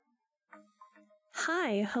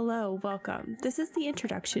Hi, hello, welcome. This is the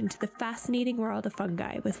introduction to the fascinating world of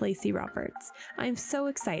fungi with Lacey Roberts. I'm so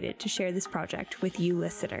excited to share this project with you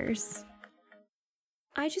listeners.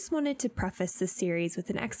 I just wanted to preface this series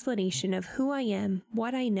with an explanation of who I am,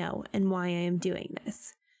 what I know, and why I am doing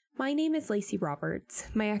this. My name is Lacey Roberts.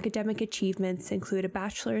 My academic achievements include a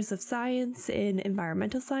Bachelor's of Science in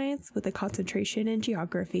Environmental Science with a concentration in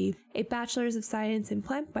Geography, a Bachelor's of Science in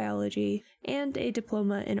Plant Biology, and a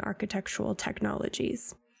Diploma in Architectural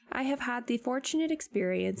Technologies. I have had the fortunate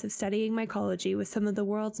experience of studying mycology with some of the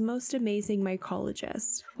world's most amazing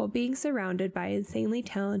mycologists, while being surrounded by insanely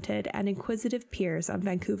talented and inquisitive peers on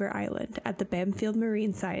Vancouver Island at the Bamfield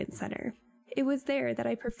Marine Science Centre. It was there that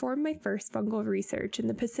I performed my first fungal research in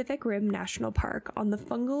the Pacific Rim National Park on the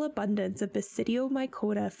fungal abundance of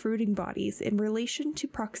Basidiomycota fruiting bodies in relation to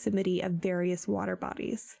proximity of various water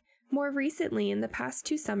bodies. More recently, in the past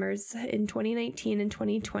 2 summers, in 2019 and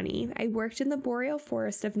 2020, I worked in the boreal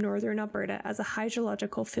forest of northern Alberta as a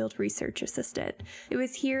hydrological field research assistant. It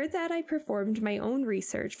was here that I performed my own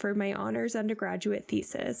research for my honors undergraduate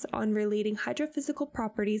thesis on relating hydrophysical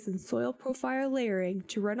properties and soil profile layering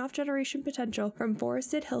to runoff generation potential from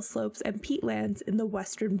forested hill slopes and peatlands in the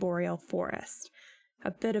western boreal forest.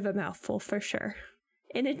 A bit of a mouthful for sure.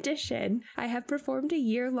 In addition, I have performed a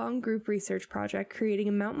year-long group research project creating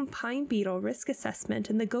a mountain pine beetle risk assessment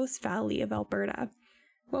in the Ghost Valley of Alberta.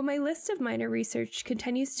 While my list of minor research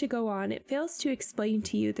continues to go on, it fails to explain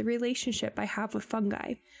to you the relationship I have with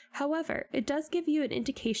fungi. However, it does give you an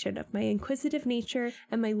indication of my inquisitive nature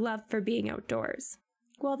and my love for being outdoors.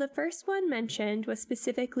 While the first one mentioned was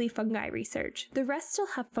specifically fungi research, the rest still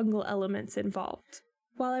have fungal elements involved.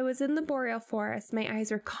 While I was in the boreal forest, my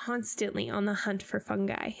eyes were constantly on the hunt for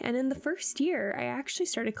fungi, and in the first year, I actually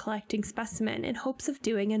started collecting specimens in hopes of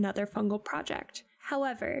doing another fungal project.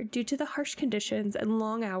 However, due to the harsh conditions and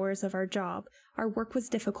long hours of our job, our work was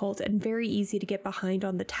difficult and very easy to get behind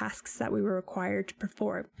on the tasks that we were required to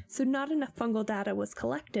perform, so not enough fungal data was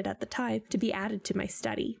collected at the time to be added to my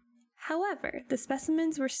study. However, the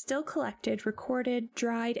specimens were still collected, recorded,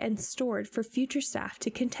 dried, and stored for future staff to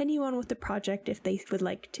continue on with the project if they would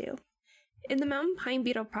like to. In the mountain pine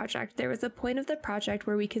beetle project, there was a point of the project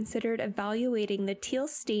where we considered evaluating the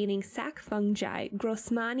teal-staining sac fungi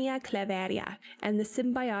Grossmania clavaria and the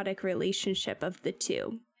symbiotic relationship of the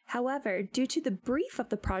two. However, due to the brief of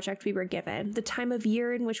the project we were given, the time of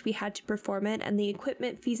year in which we had to perform it, and the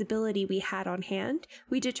equipment feasibility we had on hand,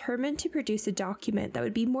 we determined to produce a document that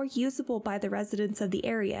would be more usable by the residents of the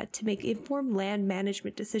area to make informed land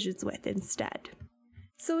management decisions with instead.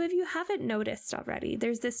 So if you haven't noticed already,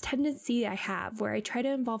 there's this tendency I have where I try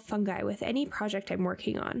to involve fungi with any project I'm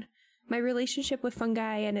working on. My relationship with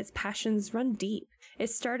fungi and its passions run deep. It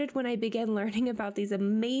started when I began learning about these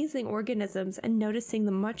amazing organisms and noticing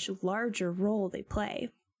the much larger role they play.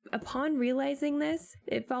 Upon realizing this,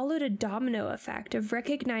 it followed a domino effect of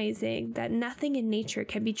recognizing that nothing in nature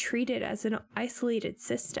can be treated as an isolated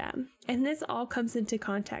system. And this all comes into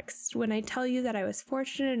context when I tell you that I was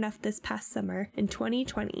fortunate enough this past summer, in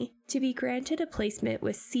 2020, to be granted a placement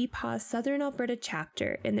with CPAW's Southern Alberta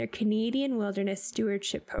chapter in their Canadian Wilderness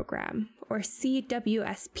Stewardship Program, or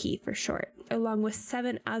CWSP for short, along with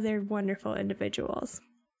 7 other wonderful individuals.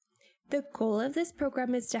 The goal of this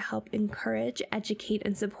program is to help encourage, educate,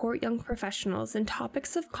 and support young professionals in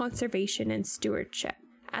topics of conservation and stewardship.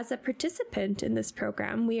 As a participant in this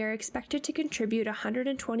program, we are expected to contribute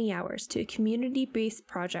 120 hours to a community-based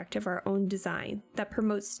project of our own design that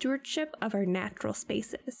promotes stewardship of our natural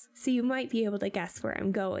spaces. So you might be able to guess where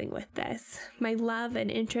I'm going with this. My love and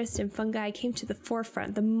interest in fungi came to the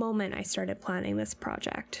forefront the moment I started planning this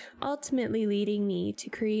project, ultimately leading me to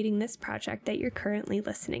creating this project that you're currently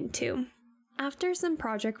listening to. After some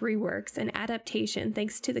project reworks and adaptation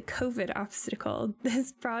thanks to the COVID obstacle,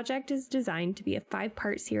 this project is designed to be a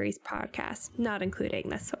 5-part series podcast, not including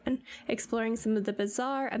this one, exploring some of the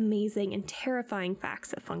bizarre, amazing, and terrifying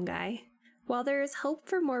facts of fungi. While there is hope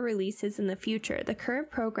for more releases in the future, the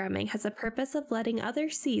current programming has a purpose of letting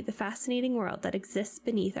others see the fascinating world that exists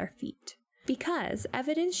beneath our feet. Because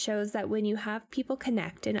evidence shows that when you have people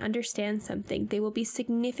connect and understand something, they will be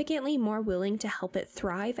significantly more willing to help it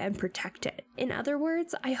thrive and protect it. In other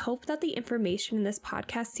words, I hope that the information in this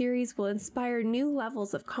podcast series will inspire new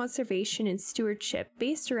levels of conservation and stewardship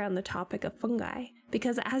based around the topic of fungi.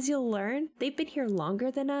 Because as you'll learn, they've been here longer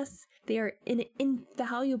than us. They are an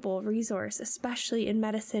invaluable resource, especially in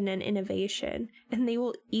medicine and innovation, and they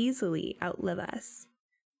will easily outlive us.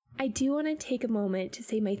 I do want to take a moment to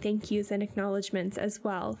say my thank yous and acknowledgements as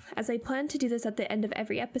well. As I plan to do this at the end of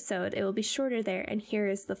every episode, it will be shorter there, and here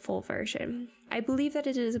is the full version. I believe that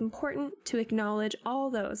it is important to acknowledge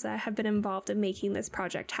all those that have been involved in making this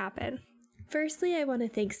project happen. Firstly, I want to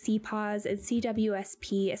thank CPAWS and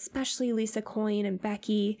CWSP, especially Lisa Coyne and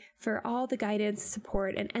Becky, for all the guidance,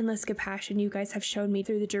 support, and endless compassion you guys have shown me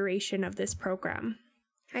through the duration of this program.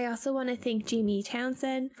 I also want to thank Jamie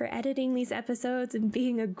Townsend for editing these episodes and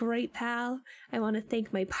being a great pal. I want to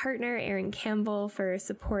thank my partner, Erin Campbell, for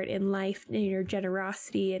support in life and your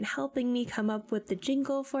generosity in helping me come up with the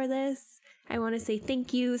jingle for this. I want to say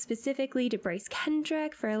thank you specifically to Bryce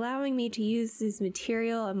Kendrick for allowing me to use his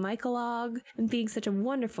material on Mycolog and being such a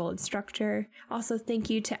wonderful instructor. Also, thank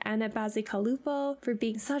you to Anna Bazzicalupo for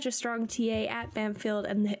being such a strong TA at Bamfield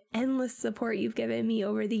and the endless support you've given me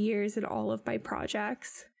over the years in all of my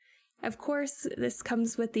projects. Of course, this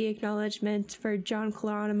comes with the acknowledgement for John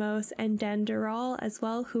Coloronimos and Dan Dural as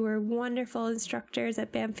well, who are wonderful instructors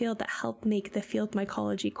at Bamfield that helped make the field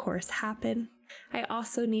mycology course happen. I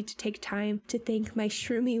also need to take time to thank my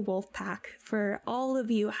Shroomy Wolfpack, for all of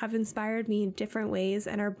you have inspired me in different ways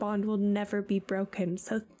and our bond will never be broken,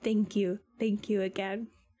 so thank you again.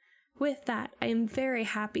 With that, I am very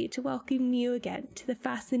happy to welcome you again to the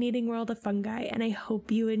fascinating world of fungi, and I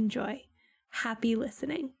hope you enjoy. Happy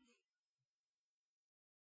listening.